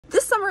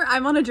summer,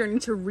 I'm on a journey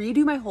to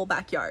redo my whole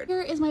backyard.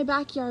 Here is my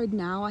backyard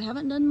now. I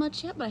haven't done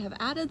much yet, but I have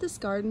added this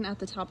garden at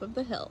the top of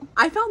the hill.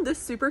 I found this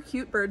super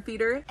cute bird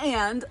feeder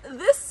and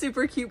this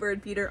super cute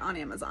bird feeder on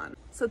Amazon.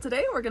 So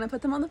today we're gonna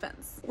put them on the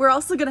fence. We're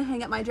also gonna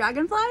hang up my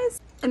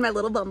dragonflies and my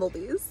little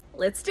bumblebees.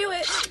 Let's do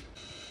it.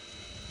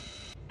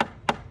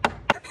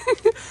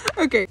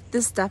 Okay,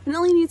 this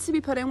definitely needs to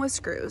be put in with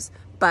screws,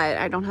 but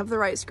I don't have the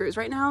right screws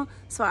right now,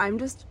 so I'm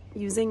just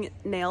using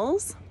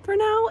nails for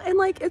now, and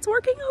like, it's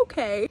working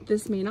okay.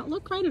 This may not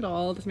look right at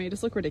all. This may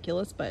just look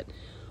ridiculous, but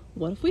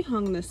what if we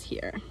hung this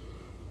here?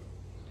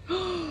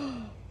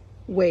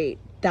 Wait,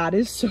 that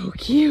is so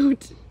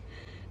cute.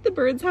 The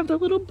birds have their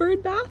little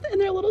bird bath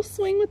and their little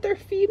swing with their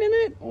feet in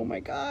it. Oh my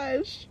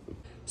gosh.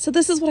 So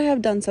this is what I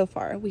have done so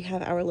far. We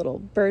have our little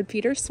bird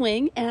feeder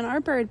swing and our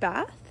bird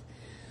bath.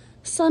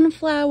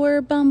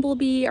 Sunflower,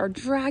 bumblebee, our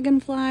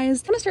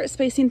dragonflies. I'm gonna start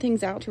spacing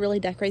things out to really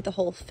decorate the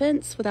whole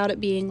fence without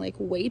it being like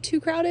way too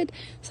crowded.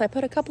 So I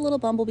put a couple little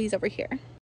bumblebees over here.